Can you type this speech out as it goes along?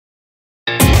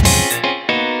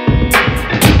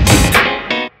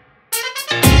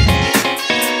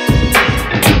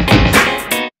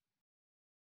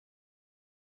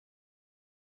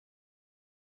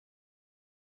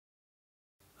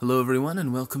Hello everyone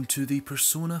and welcome to the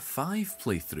Persona 5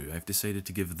 playthrough. I've decided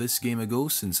to give this game a go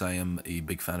since I am a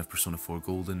big fan of Persona 4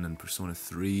 Golden and Persona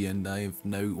 3, and I've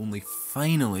now only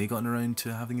finally gotten around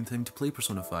to having time to play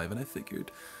Persona 5, and I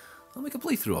figured I'll make a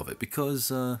playthrough of it because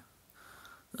that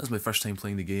was my first time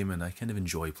playing the game and I kind of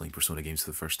enjoy playing Persona games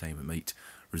for the first time. It might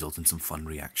result in some fun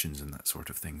reactions and that sort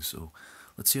of thing, so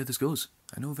let's see how this goes.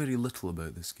 I know very little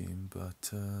about this game, but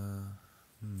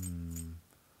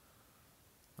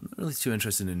I'm not really too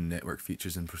interested in network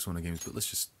features in Persona games, but let's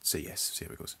just say yes, see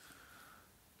how it goes.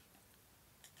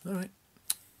 Alright.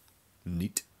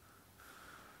 Neat.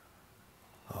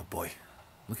 Oh boy.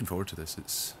 Looking forward to this.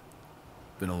 It's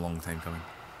been a long time coming.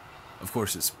 Of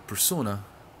course, it's Persona.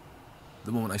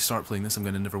 The moment I start playing this, I'm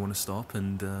going to never want to stop,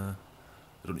 and I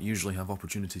don't usually have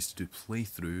opportunities to do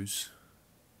playthroughs,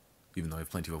 even though I have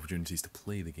plenty of opportunities to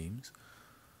play the games.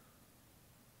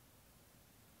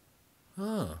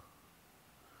 Ah.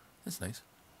 That's nice.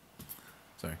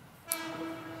 Sorry.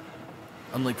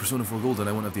 Unlike Persona 4 Golden,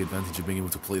 I won't have the advantage of being able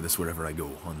to play this wherever I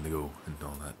go, on the go, and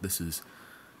all that. This is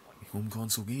a home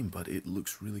console game, but it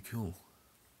looks really cool.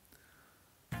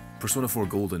 Persona 4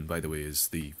 Golden, by the way, is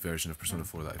the version of Persona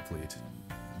 4 that I played.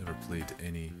 Never played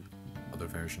any other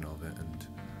version of it, and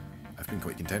I've been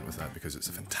quite content with that because it's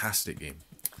a fantastic game.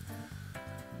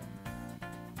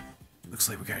 Looks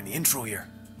like we're getting the intro here.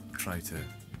 I'll try to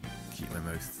keep my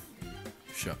mouth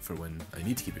shut for when I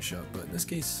need to keep it shut, but in this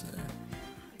case,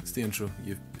 it's the intro.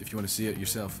 If you want to see it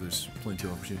yourself, there's plenty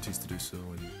of opportunities to do so.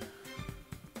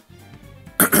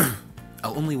 And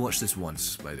I'll only watch this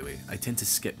once, by the way. I tend to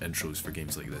skip intros for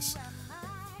games like this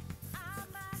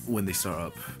when they start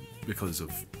up because of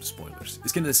spoilers.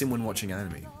 It's kind of the same when watching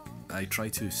anime. I try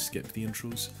to skip the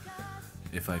intros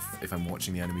if I'm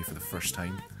watching the anime for the first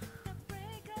time,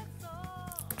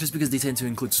 just because they tend to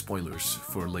include spoilers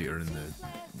for later in the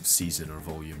season or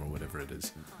volume or whatever it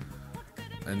is.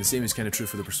 And the same is kind of true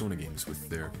for the Persona games with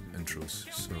their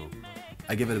intros, so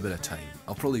I give it a bit of time.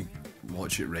 I'll probably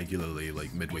watch it regularly,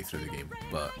 like midway through the game,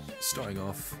 but starting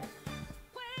off,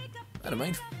 I don't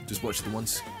mind. Just watch it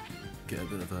once, get a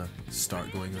bit of a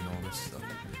start going on all this stuff.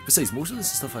 Besides, most of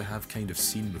this stuff I have kind of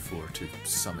seen before to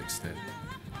some extent.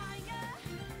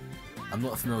 I'm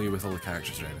not familiar with all the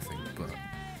characters or anything, but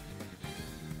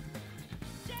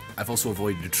I've also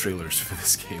avoided the trailers for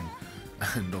this game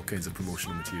and all kinds of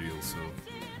promotional material, so...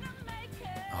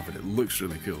 Oh, but it looks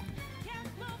really cool.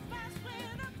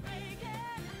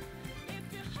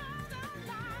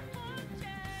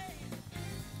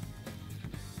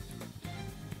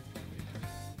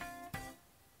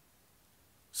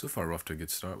 So far we're off to a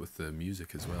good start with the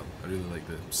music as well. I really like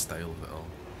the style of it all.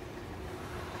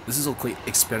 This is all quite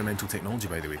experimental technology,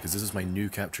 by the way, because this is my new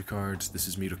capture card. This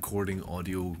is me recording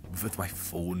audio with my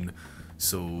phone,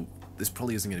 so this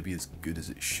probably isn't going to be as good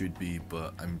as it should be,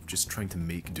 but I'm just trying to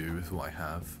make do with what I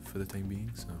have for the time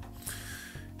being, so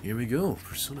here we go.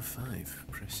 Persona 5.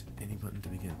 Press any button to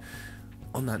begin.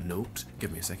 On that note,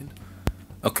 give me a second.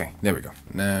 Okay, there we go.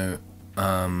 Now,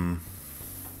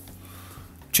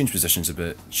 change positions a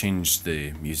bit, change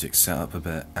the music setup a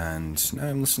bit, and now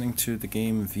I'm listening to the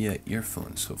game via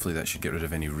earphones. Hopefully that should get rid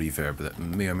of any reverb that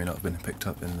may or may not have been picked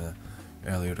up in the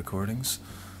earlier recordings.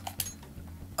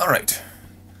 Alright,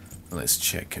 let's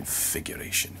check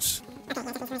configurations.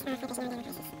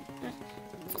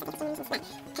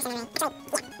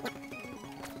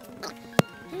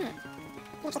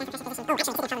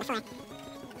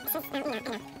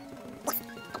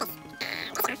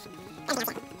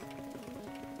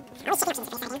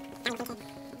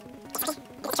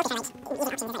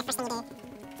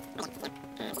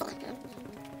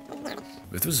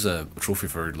 If this was a trophy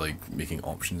for like making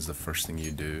options the first thing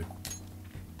you do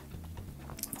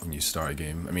when you start a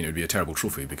game, I mean, it would be a terrible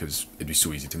trophy because it'd be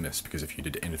so easy to miss, because if you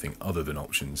did anything other than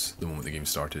options the moment the game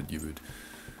started, you would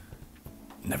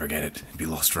never get it. It'd be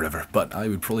lost forever. But I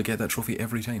would probably get that trophy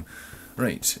every time.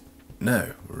 Right, now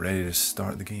we're ready to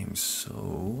start the game,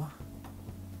 so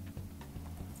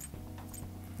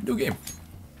new game.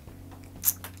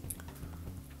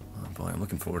 Oh boy, I'm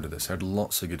looking forward to this. I heard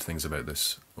lots of good things about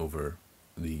this over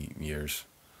the years,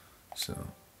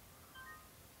 so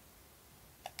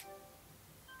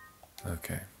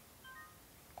okay.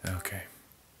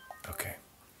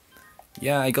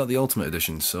 Yeah, I got the Ultimate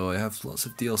Edition, so I have lots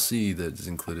of DLC that is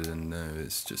included, and now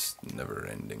it's just never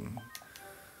ending.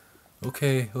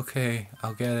 Okay,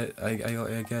 I'll get it. I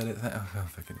get it. Oh,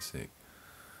 for goodness sake.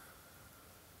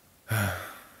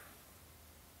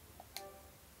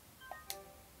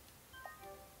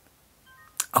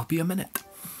 I'll be a minute.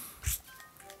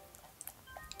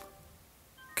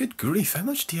 Good grief, how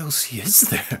much DLC is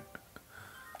there?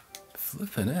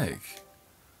 Flippin' egg.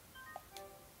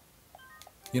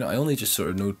 You know, I only just sort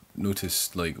of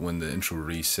noticed, like, when the intro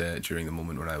reset during the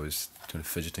moment where I was kind of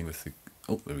fidgeting with the...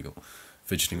 Oh, there we go.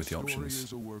 Fidgeting with the options.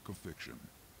 Is a work of fiction.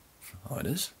 Oh, it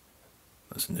is?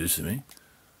 That's news to me.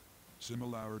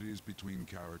 Similarities between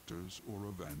characters or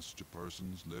events to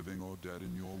persons living or dead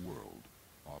in your world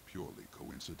are purely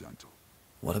coincidental.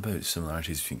 What about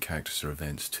similarities between characters or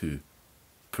events to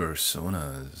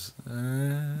personas?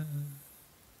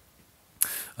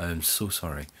 I'm so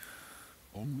sorry.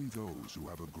 Only those who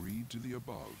have agreed to the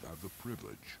above have the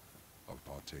privilege of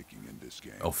partaking in this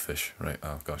game. Oh, fish, right.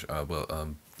 Oh, gosh.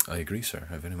 I agree, sir.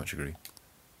 I very much agree.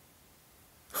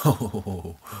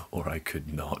 Oh, or I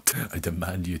could not. I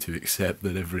demand you to accept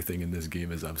that everything in this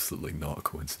game is absolutely not a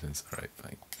coincidence. Alright,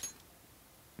 fine.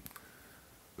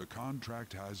 The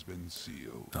contract has been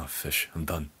sealed. Oh, fish. I'm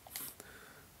done.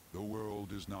 The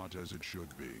world is not as it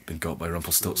should be. Been got by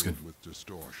Rumpelstiltskin. Filled with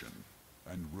distortion,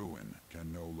 and ruin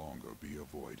can no longer be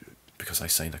avoided. Because I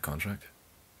signed a contract?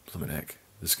 Bloomin' heck.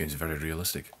 This game's very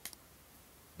realistic.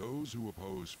 Those who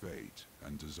oppose fate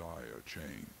and desire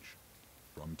change.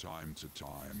 From time to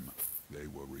time, they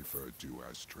were referred to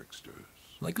as tricksters.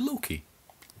 Like Loki.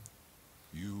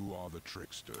 You are the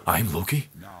trickster. I'm Loki?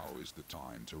 Now is the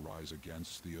time to rise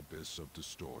against the abyss of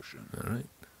distortion. Alright.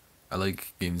 I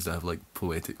like games that have like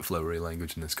poetic, flowery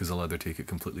language in this, because I'll either take it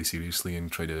completely seriously and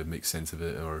try to make sense of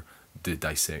it, or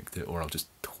dissect it, or I'll just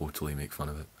totally make fun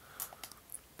of it.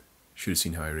 Should have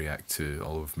seen how I react to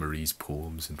all of Marie's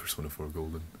poems in Persona 4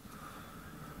 Golden.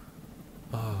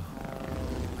 Oh,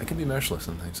 I can be merciless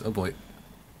sometimes. Oh boy.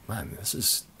 Man, this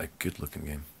is a good looking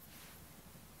game.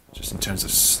 Just in terms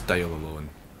of style alone.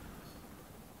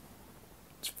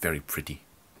 It's very pretty.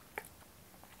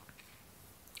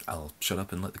 I'll shut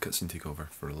up and let the cutscene take over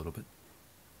for a little bit.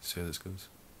 See how this goes.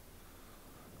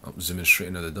 Oh, zooming straight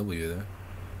into the W there.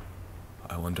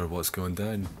 I wonder what's going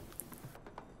down.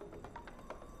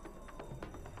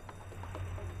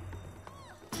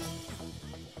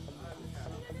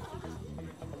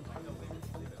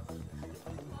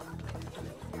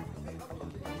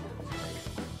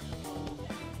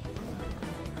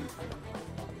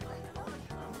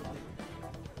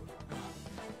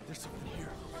 There's something here.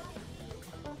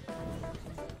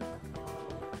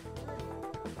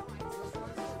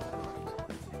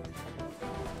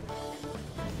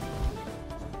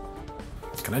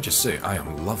 Can I just say, I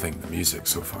am loving the music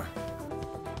so far.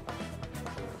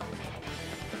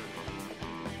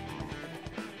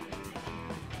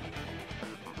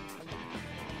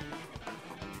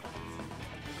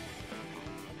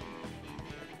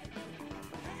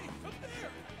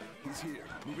 He's here.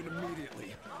 Moving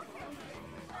immediately.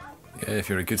 Yeah, if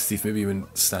you're a good thief, maybe even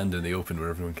stand in the open where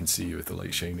everyone can see you with the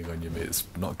light shining on you, mate. It's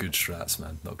not good strats,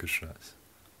 man. Not good strats.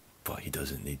 But he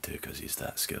doesn't need to, because he's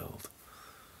that skilled.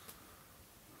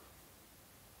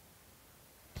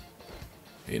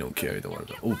 He don't care, don't worry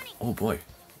about it. Oh boy.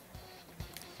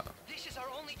 This is our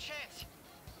only chance.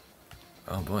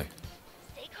 Oh boy.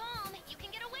 Stay calm. You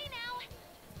can get away now.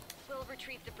 We'll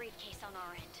retrieve the briefcase on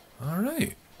our end.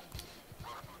 Alright.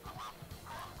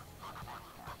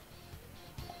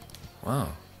 Wow.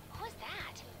 What was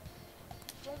that?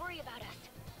 Don't worry about us.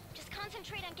 Just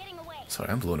concentrate on getting away. Sorry,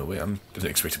 I'm blown away. I didn't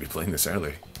expect to be playing this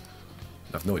early.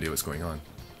 I have no idea what's going on.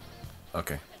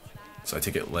 Okay. So I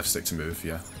take it left stick to move,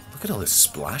 yeah. Look at all this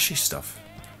splashy stuff.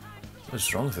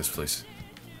 What's wrong with this place?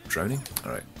 Drowning?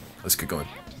 Alright, let's get going. I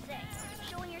have to say,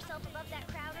 showing yourself above that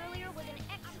crowd earlier was an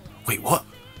excellent. Wait, what?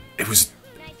 It was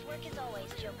Nice work as always,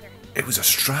 Joker. a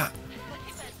strat.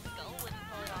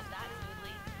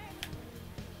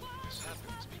 This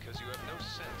happens because you have no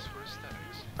sense for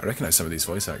aesthetics. I recognize some of these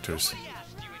voice actors. Nobody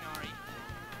asked you, Inari.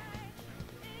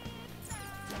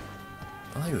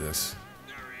 I like this.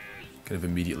 Kind of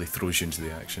immediately throws you into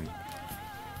the action.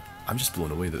 I'm just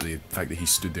blown away that the fact that he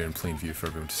stood there in plain view for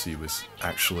everyone to see was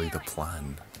actually the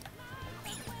plan.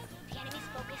 The enemy's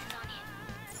focus is on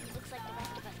him. Looks like the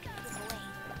rest of us can slip away.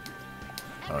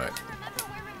 Alright, Remember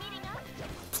where we're meeting up?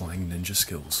 applying ninja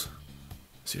skills.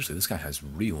 Seriously, this guy has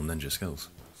real ninja skills.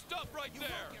 Stop right there.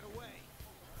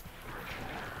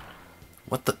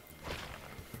 What the?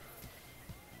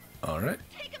 Alright.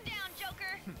 Take him down,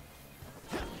 Joker.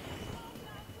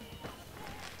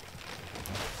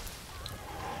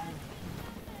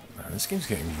 Man, this game's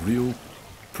getting real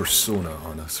Persona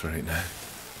on us right now.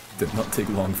 Did not take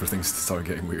long for things to start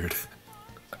getting weird.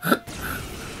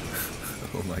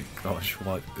 Oh my gosh,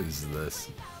 what is this?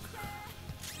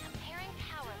 Comparing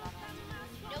power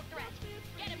levels. No threat.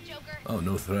 Get him, Joker. Oh,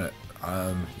 no threat.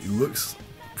 He looks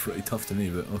pretty tough to me,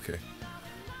 but okay.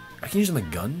 I can use him a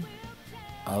gun.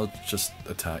 I'll just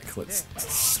attack. Let's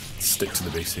stick to the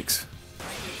basics.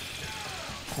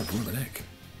 Oh, blooming heck.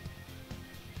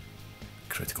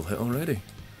 Critical hit already.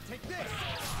 Take this.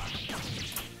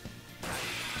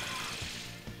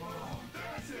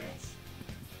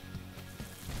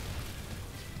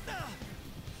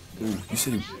 Ooh, you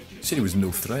said he was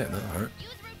no threat. That hurt. Use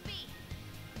route B.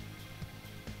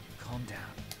 Calm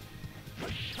down.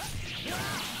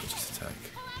 Just attack.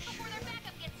 Pull out before their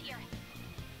backup gets here.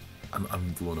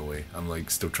 I'm blown away. I'm like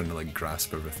still trying to like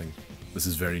grasp everything. This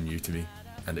is very new to me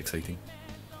and exciting.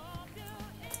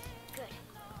 Good.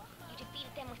 You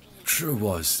defeated them with ease. Sure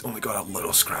was. Only got a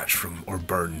little scratch from or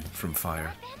burn from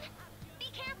fire. Then, be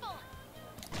careful.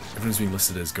 Everyone's being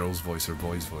listed as girl's voice or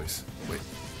boy's voice. Wait.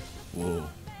 Whoa.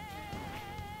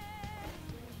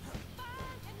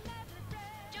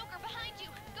 Joker, behind you.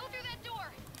 Go through that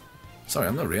door. Sorry,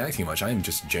 I'm not reacting much. I'm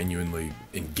just genuinely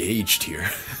engaged here.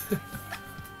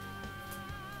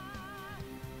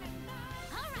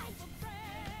 All right.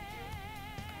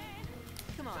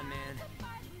 Come on, man.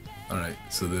 Alright,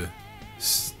 so the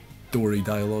story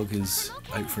dialogue is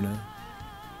out for now.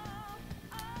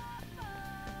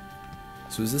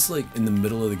 So is this like in the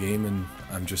middle of the game and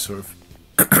I'm just sort of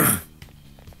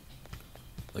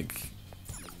like,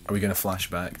 are we going to flash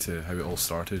back to how it all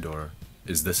started, or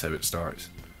is this how it starts?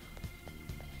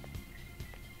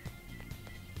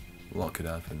 A lot could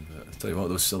happen, but I tell you what,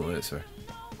 those silhouettes are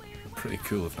pretty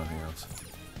cool if nothing else.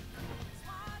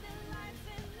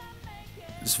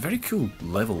 It's a very cool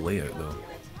level layout though.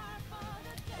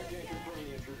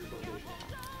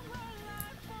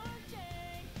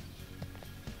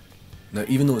 Now,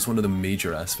 even though it's one of the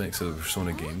major aspects of the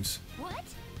Persona games, What?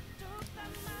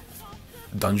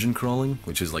 dungeon crawling,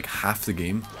 which is like half the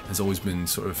game, has always been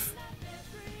sort of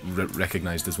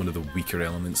recognised as one of the weaker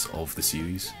elements of the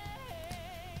series.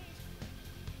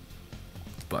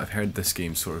 But I've heard this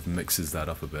game sort of mixes that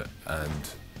up a bit, and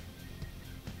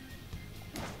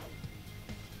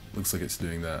looks like it's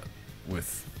doing that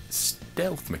with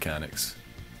stealth mechanics.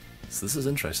 So this is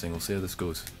interesting. We'll see how this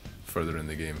goes further in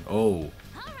the game. Oh, All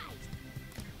right.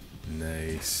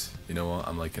 nice. You know what?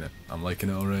 I'm liking it. I'm liking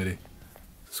it already.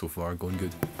 So far, going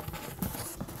good.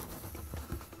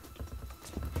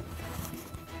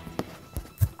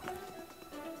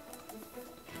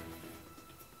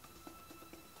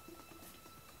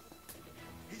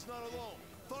 He's not alone.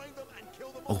 Find them and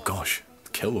kill them Oh all. gosh,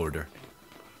 kill order.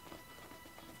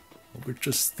 Oh, we're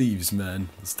just thieves, man.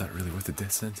 Is that really worth a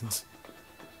death sentence?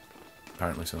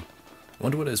 Apparently so. I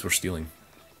wonder what it is we're stealing.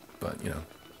 But, you know,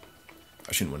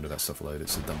 I shouldn't wonder that stuff aloud.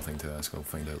 It's a dumb thing to ask. I'll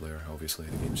find out later, obviously.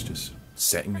 The game's just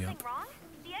setting me up. Wrong?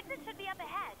 The exit should be up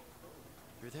ahead.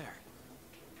 You're there.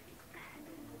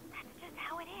 That's just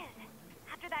how it is.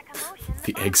 After that commotion,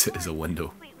 The exit is a window.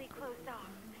 completely closed off.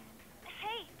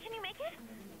 Hey, can you make it?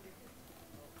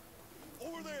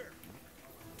 Over there.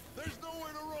 There's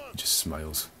nowhere to run. Just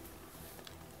smiles.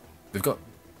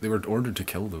 They were ordered to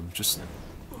kill them. Just,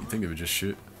 you'd think they would just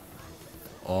shoot.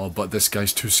 Oh, but this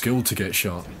guy's too skilled to get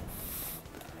shot.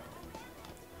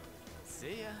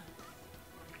 See ya.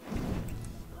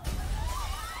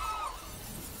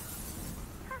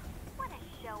 What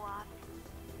a show off.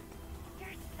 You're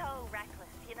so reckless,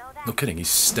 you know that? No kidding, he's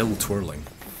still twirling.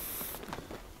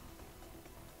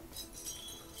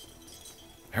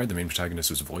 I heard the main protagonist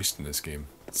was voiced in this game.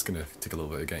 It's gonna take a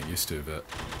little bit of getting used to, but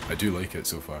I do like it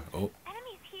so far. Oh,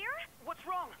 Enemies here? What's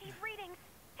wrong? These readings.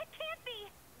 It can't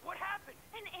be. What happened?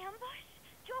 An ambush?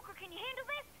 Joker, can you handle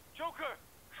this? Joker!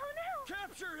 Oh no.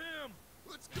 Capture him.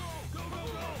 Let's go. Go, go,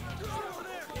 go. Go over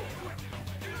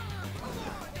there.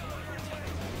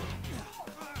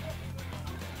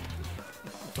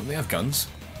 don't they have guns?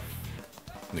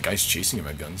 And the guys chasing him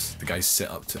had guns. The guys set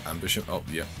up to ambush him. Oh,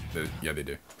 yeah, yeah, they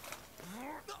do.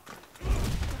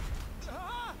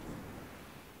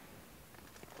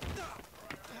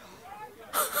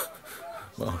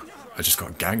 Well, I just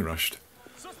got gang rushed.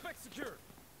 Suspect secure.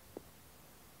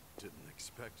 Didn't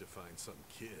expect to find some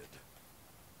kid.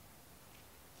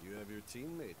 You have your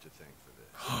teammate to thank for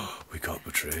this. We got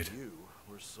betrayed. You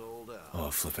were sold out.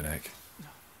 Oh, flippin' heck.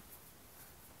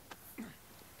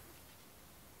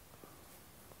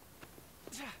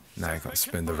 Now I gotta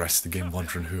spend the rest of the game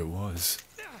wondering who it was.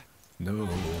 No.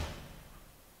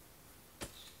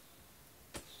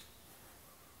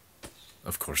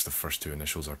 Of course, the first two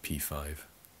initials are P5.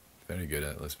 Very good,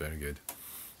 Atlas, very good.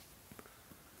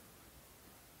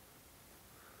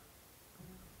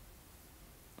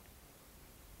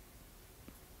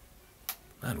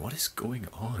 Man, what is going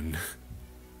on?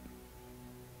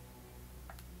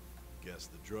 Guess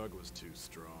the drug was too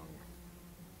strong.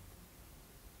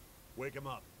 Wake him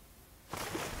up. Am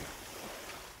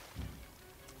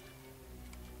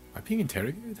I being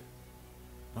interrogated?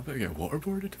 Am I about to get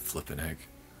waterboarded? Flippin' heck.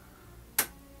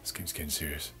 This game's getting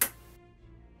serious.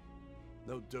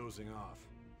 No dozing off.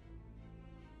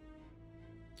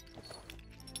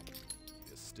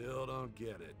 You still don't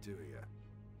get it, do you?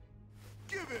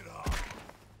 Give it up!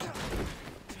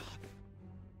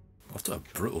 Off to a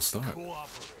brutal start.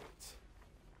 Cooperate.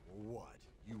 What?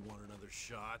 You want another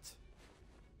shot?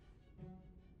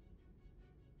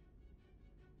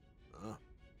 Huh?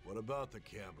 What about the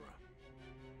camera?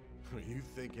 Are you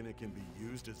thinking it can be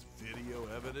used as video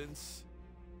evidence?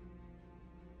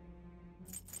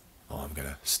 Oh, I'm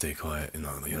gonna stay quiet and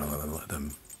not, let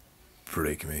them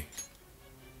break me.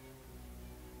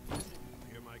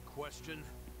 Hear my question?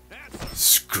 Answer!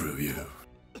 Screw you.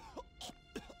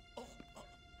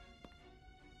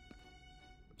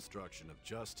 Obstruction of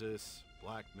justice,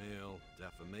 blackmail,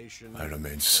 defamation. I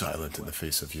remain silent in the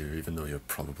face of you, even though you're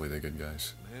probably the good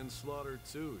guys. Manslaughter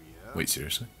too, yeah? Wait,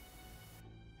 seriously?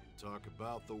 Talk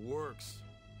about the works.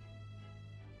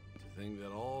 To think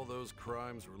that all those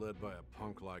crimes were led by a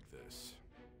punk like this.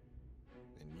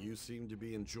 And you seem to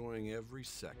be enjoying every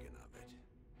second of it.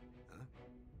 Huh?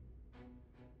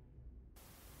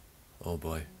 Oh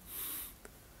boy.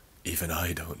 Even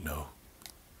I don't know.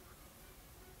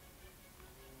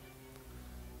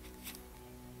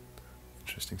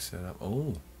 Interesting setup.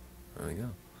 Oh, there we go.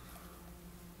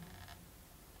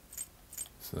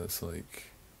 So that's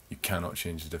like, you cannot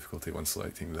change the difficulty when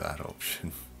selecting that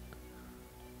option.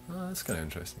 Oh, that's kind of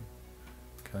interesting.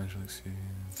 Casual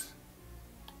experience.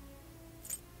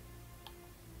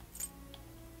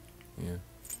 Yeah.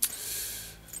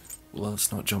 Well,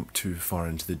 let's not jump too far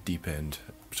into the deep end.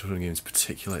 Tutorial games,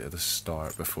 particularly at the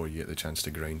start, before you get the chance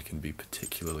to grind, can be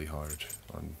particularly hard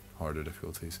on harder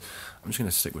difficulties. I'm just going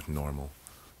to stick with normal,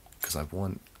 because I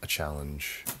want a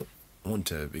challenge. I want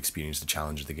to experience the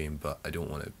challenge of the game, but I don't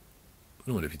want it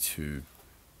to be too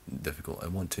difficult. I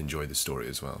want to enjoy the story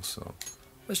as well, so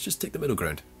let's just take the middle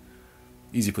ground.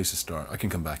 Easy place to start. I can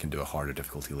come back and do a harder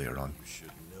difficulty later on. You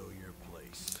should know your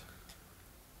place.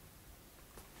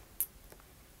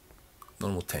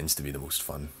 Normal tends to be the most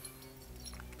fun.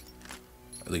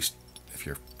 At least if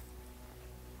you're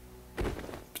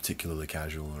particularly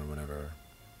casual or whatever.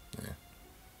 Yeah.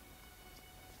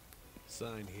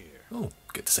 Sign here. Oh,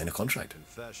 get to sign a contract.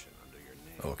 Confession under your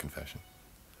name. Oh, a confession.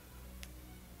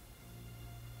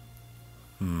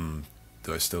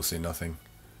 Do I still say nothing?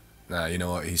 Nah, you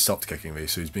know what? He stopped kicking me,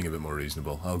 so he's being a bit more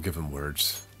reasonable. I'll give him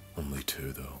words. Only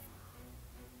 2, though.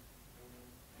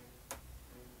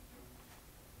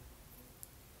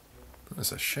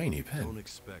 That's a shiny pen. Don't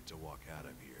expect to walk out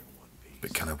of here in one piece.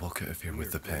 But can I walk out of here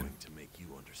with the pen? To make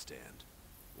you understand,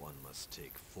 one must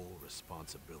take full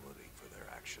responsibility for their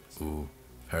actions. Ooh,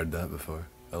 heard that before.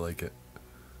 I like it.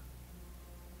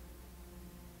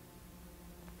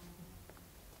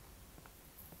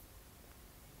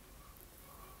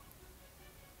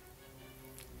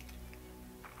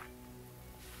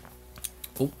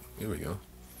 Oh, here we go.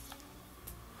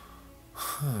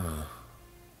 Huh.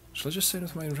 Shall I just say it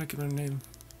with my regular name?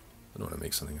 I don't want to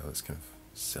make something that's kind of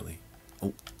silly.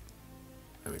 Oh,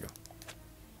 there we go.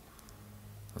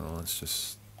 Oh, let's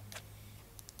just...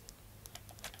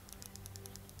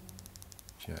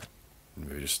 Yeah,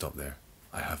 maybe just stop there.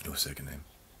 I have no second name.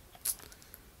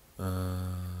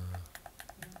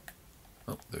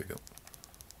 Oh, there we go.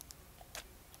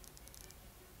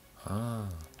 Ah.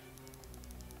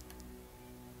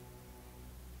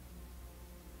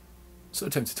 So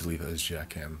tempted to leave it as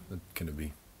Jack M. That'd kind of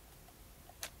be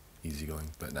easygoing,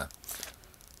 but nah.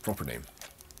 Proper name.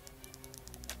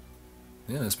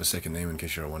 Yeah, that's my second name in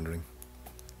case you're wondering.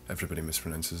 Everybody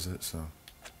mispronounces it, so...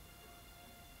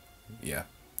 Yeah.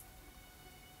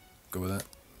 Go with that.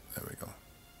 There we go.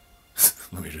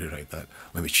 Let me rewrite that.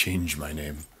 Let me change my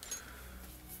name.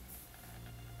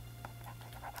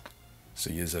 So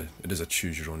it is a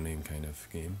choose your own name kind of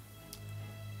game.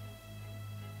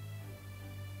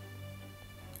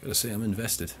 Gotta say, I'm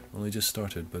invested. Only just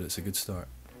started, but it's a good start.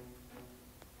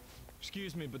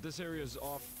 Excuse me, but this area's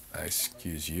off.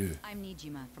 Excuse you. I'm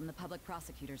Nijima from the public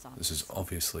prosecutor's office. This is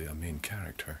obviously a main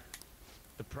character.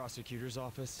 The prosecutor's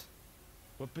office?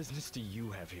 What business do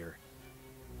you have here?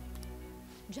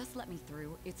 Just let me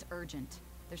through. It's urgent.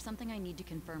 There's something I need to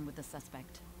confirm with the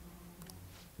suspect.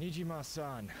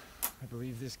 Nijima-san, I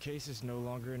believe this case is no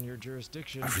longer in your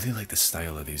jurisdiction. I really like the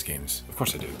style of these games. Of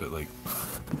course I do, but like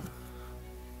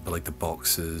the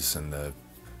boxes and the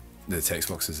text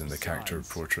boxes and the character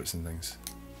portraits and things.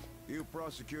 You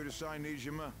prosecutor sign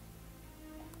Nijima?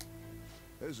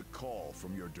 There's a call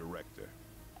from your director.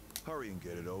 Hurry and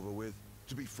get it over with.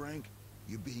 To be frank,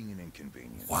 you're being an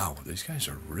inconvenience. Wow, these guys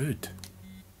are rude.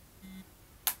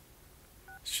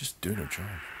 It's just doing her job.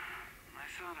 I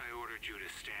thought I ordered you to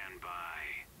stand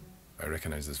by. I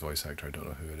recognize this voice actor. I don't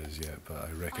know who it is yet, but I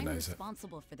I'm recognize it.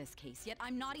 responsible for this case, yet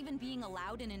I'm not even being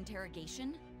allowed an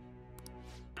interrogation?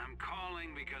 I'm calling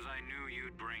because I knew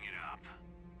you'd bring it up.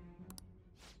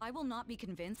 I will not be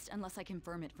convinced unless I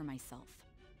confirm it for myself.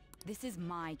 This is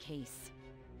my case.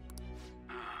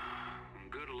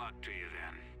 Good luck to you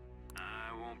then.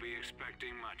 I won't be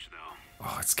expecting much, though.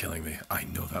 Oh, it's killing me. I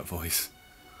know that voice.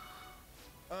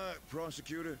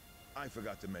 Prosecutor, I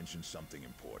forgot to mention something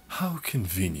important. How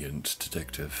convenient,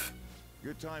 detective.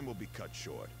 Your time will be cut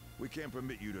short. We can't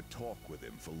permit you to talk with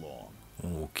him for long.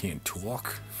 Oh, can't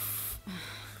talk?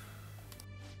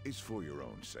 It's for your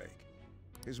own sake.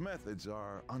 His methods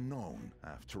are unknown.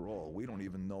 After all, we don't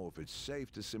even know if it's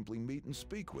safe to simply meet and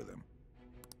speak with him.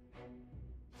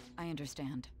 I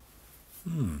understand.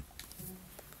 I'm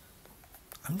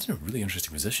in a really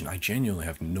interesting position. I genuinely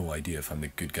have no idea if I'm the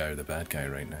good guy or the bad guy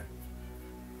right now.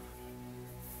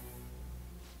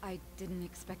 I didn't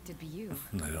expect it'd be you.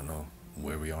 I don't know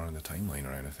where we are in the timeline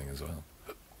or anything as well.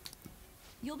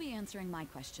 You'll be answering my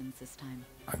questions this time.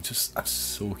 I'm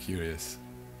so curious.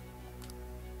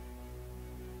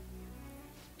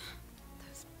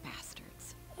 Those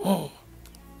bastards. Oh!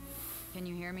 Can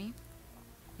you hear me?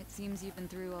 It seems you've been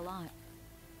through a lot.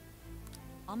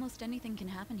 Almost anything can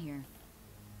happen here.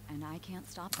 And I can't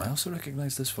stop it. I also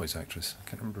recognize this voice actress. I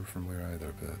can't remember from where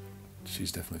either, but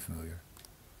she's definitely familiar.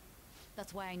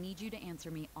 That's why I need you to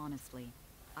answer me honestly.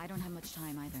 I don't have much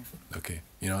time either. Okay,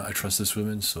 you know, I trust this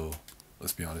woman, so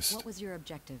let's be honest. What was your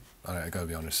objective? Alright, I gotta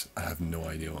be honest. I have no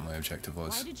idea what my objective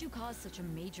was. Why did you cause such a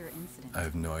major incident? I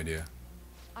have no idea.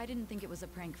 I didn't think it was a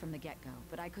prank from the get-go,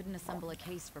 but I couldn't assemble a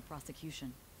case for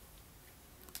prosecution.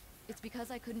 It's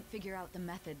because I couldn't figure out the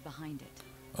method behind it.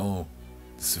 Oh,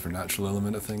 the supernatural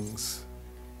element of things.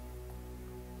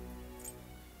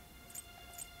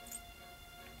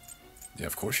 Yeah,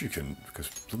 of course you can, because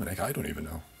blooming heck, I don't even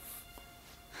know.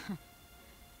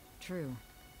 True.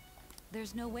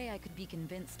 There's no way I could be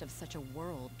convinced of such a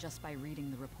world just by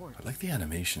reading the report. I like the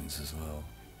animations as well.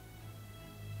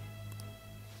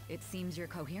 It seems you're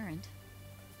coherent.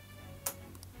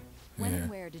 When and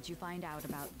where did you find out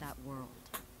about that world?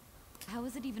 How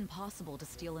is it even possible to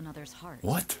steal another's heart?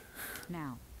 What?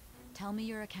 Now, tell me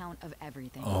your account of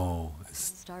everything. Oh,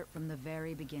 start from the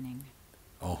very beginning.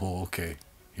 Oh, okay.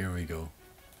 Here we go.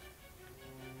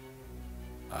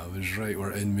 I was right,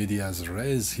 we're in medias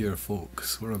res here,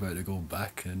 folks. We're about to go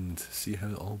back and see how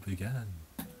it all began.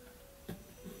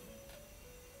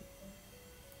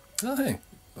 Oh, hey,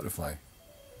 butterfly.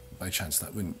 By chance,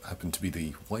 that wouldn't happen to be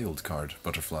the wild card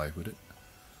butterfly, would it?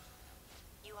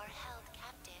 You are held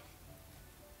captive,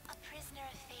 a prisoner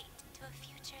of fate to a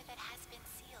future that has been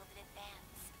sealed in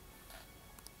advance.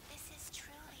 This is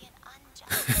truly an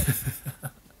unjust.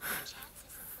 Your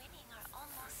chances of winning are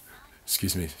almost none.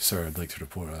 Excuse me, sir, I'd like to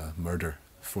report a murder.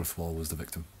 Fourth wall was the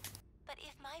victim. But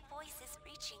if my voice is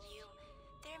reaching you,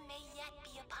 there may yet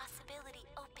be a possibility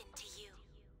open to you.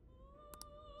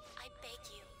 I beg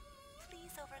you,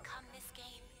 please overcome this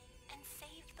game and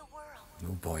save the world.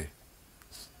 Oh boy.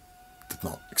 Did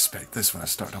not expect this when I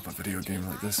started up a video game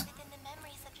like this. Within the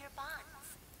memories of your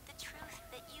bonds, the truth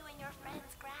that you and your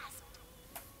friends grasped.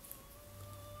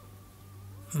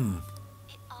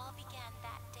 It all began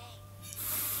that day, when the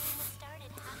game was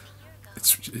started half a year ago.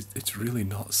 It's really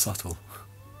not subtle.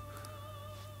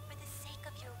 For the sake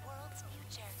of your world's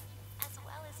future, as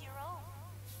well as your own,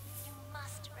 you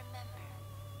must remember.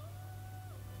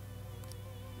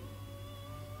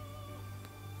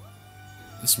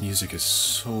 This music is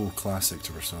so classic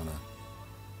to Persona.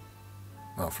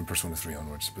 Well, from Persona 3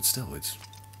 onwards, but still, it's...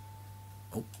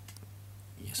 Oh,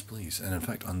 yes please. And in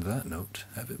fact, on that note,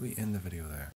 how about we end the video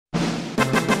there?